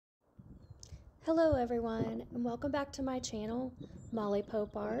Hello everyone, and welcome back to my channel, Molly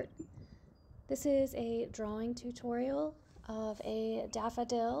Pope Art. This is a drawing tutorial of a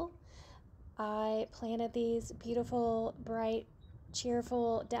daffodil. I planted these beautiful, bright,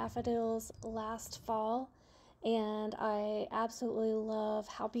 cheerful daffodils last fall, and I absolutely love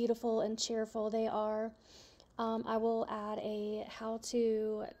how beautiful and cheerful they are. I will add a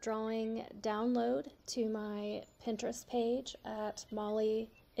how-to drawing download to my Pinterest page at Molly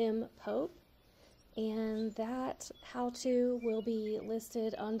M. Pope. And that how-to will be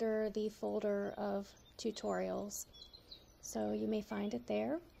listed under the folder of tutorials, so you may find it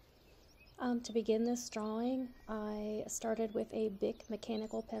there. To begin this drawing, I started with a Bic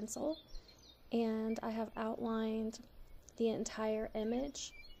mechanical pencil, and I have outlined the entire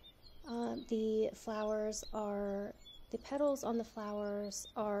image. The petals on the flowers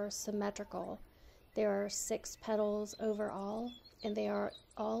are symmetrical. There are 6 petals overall, and they are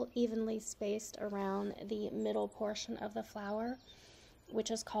all evenly spaced around the middle portion of the flower, which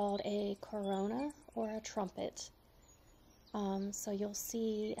is called a corona or a trumpet. So you'll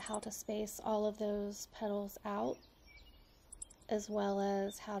see how to space all of those petals out, as well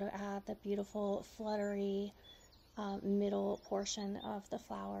as how to add the beautiful fluttery middle portion of the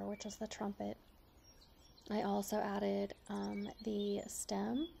flower, which is the trumpet. I also added the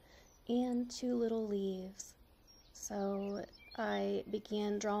stem and 2 little leaves. So I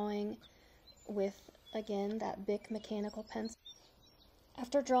began drawing with, again, that Bic mechanical pencil.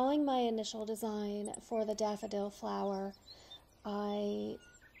 After drawing my initial design for the daffodil flower, I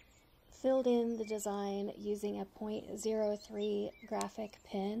filled in the design using a .03 graphic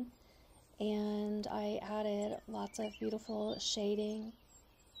pen, and I added lots of beautiful shading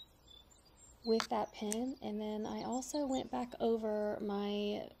with that pen, and then I also went back over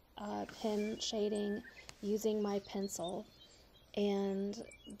my pen shading using my pencil, and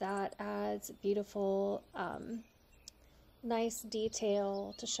that adds beautiful nice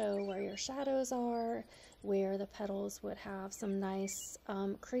detail to show where your shadows are, where the petals would have some nice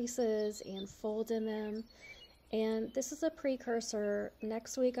creases and folds in them. And this is a precursor.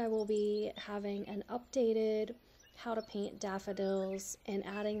 Next week I will be having an updated how to paint daffodils and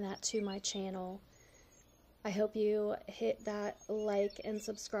adding that to my channel. I hope you hit that like and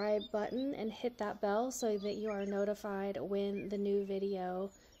subscribe button and hit that bell so that you are notified when the new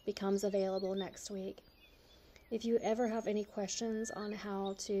video becomes available next week. If you ever have any questions on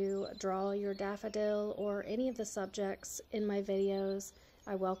how to draw your daffodil or any of the subjects in my videos,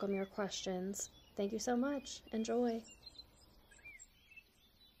 I welcome your questions. Thank you so much. Enjoy.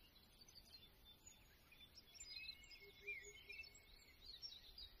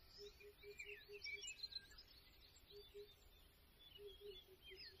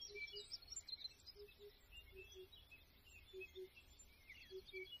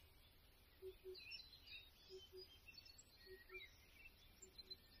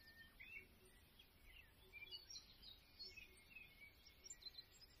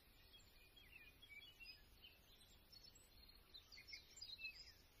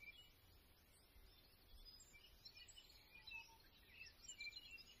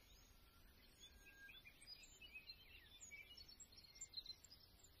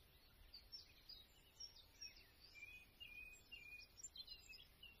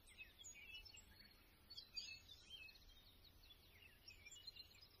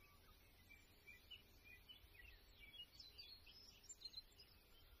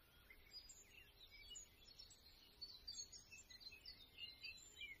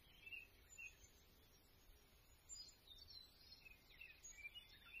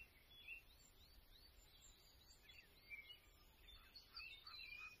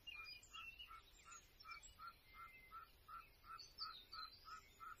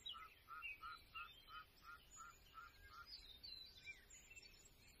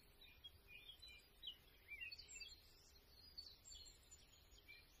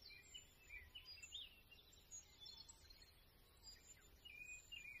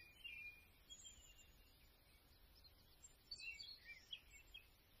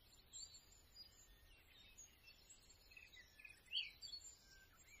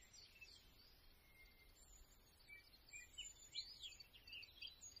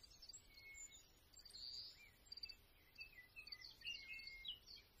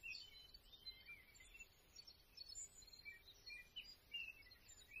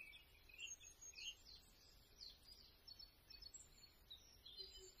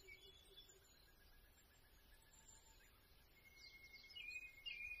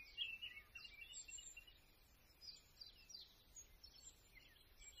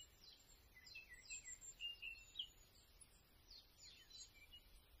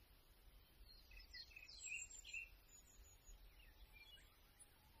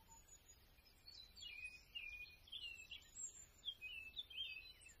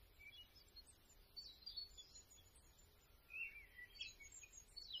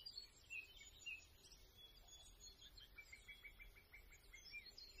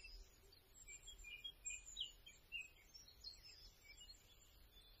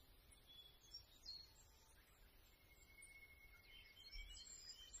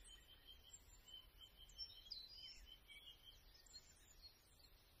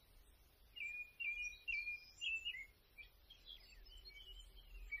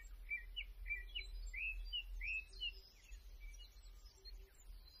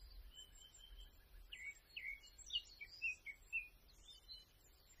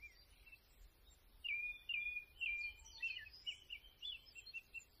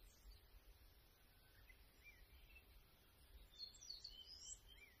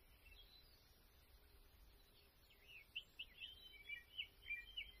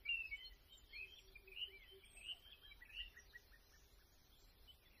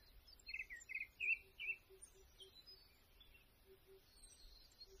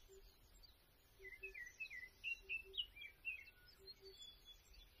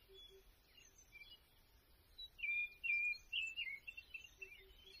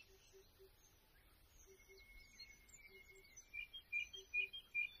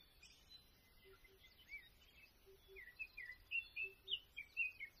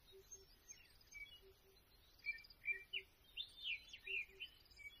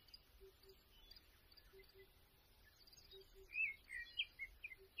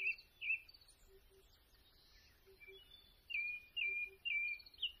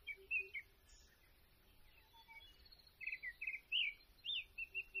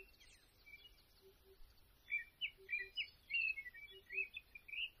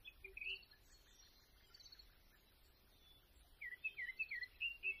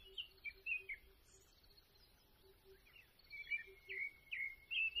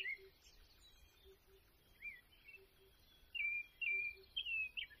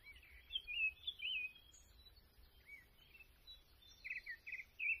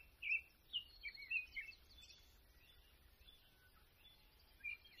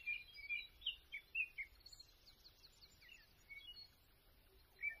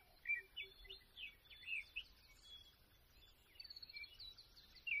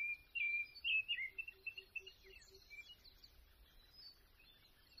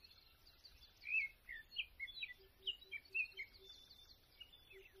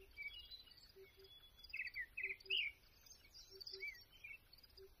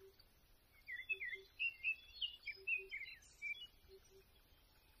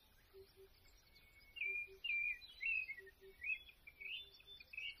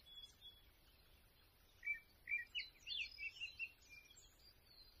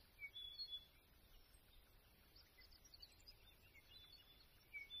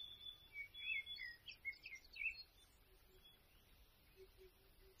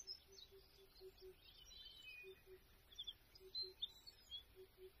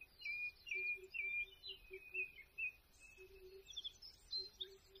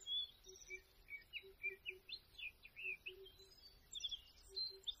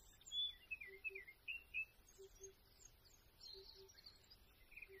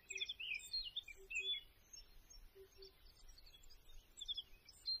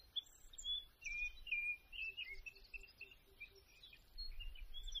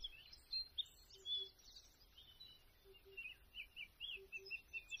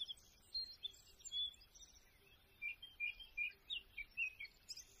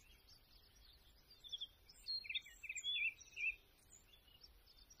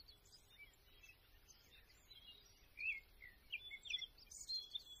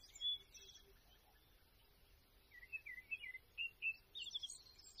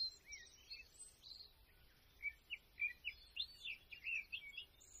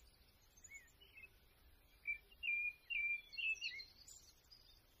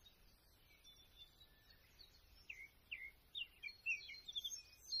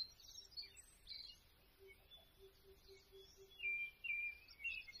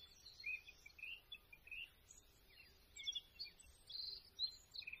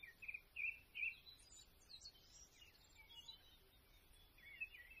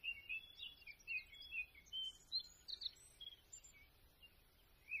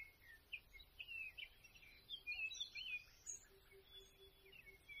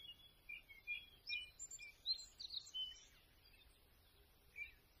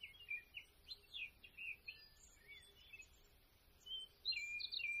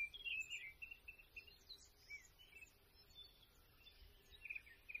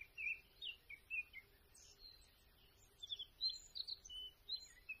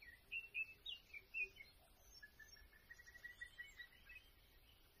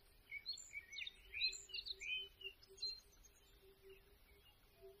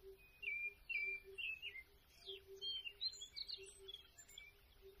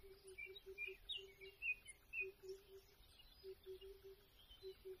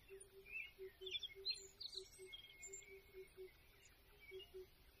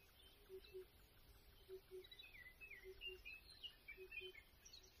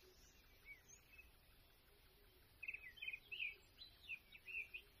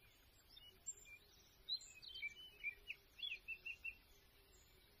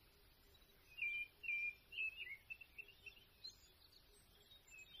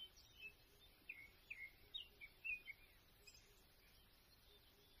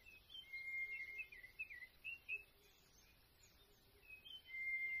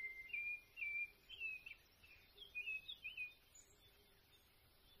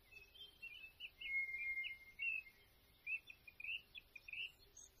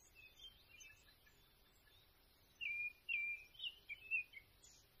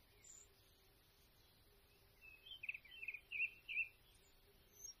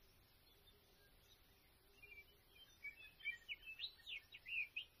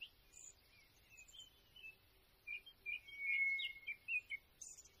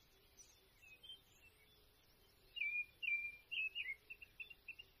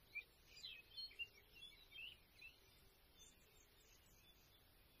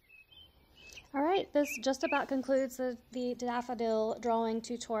 All right, this just about concludes the daffodil drawing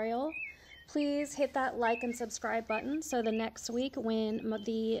tutorial. Please hit that like and subscribe button so the next week when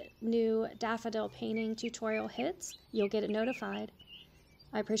the new daffodil painting tutorial hits, you'll get it notified.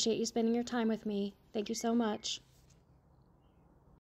 I appreciate you spending your time with me. Thank you so much.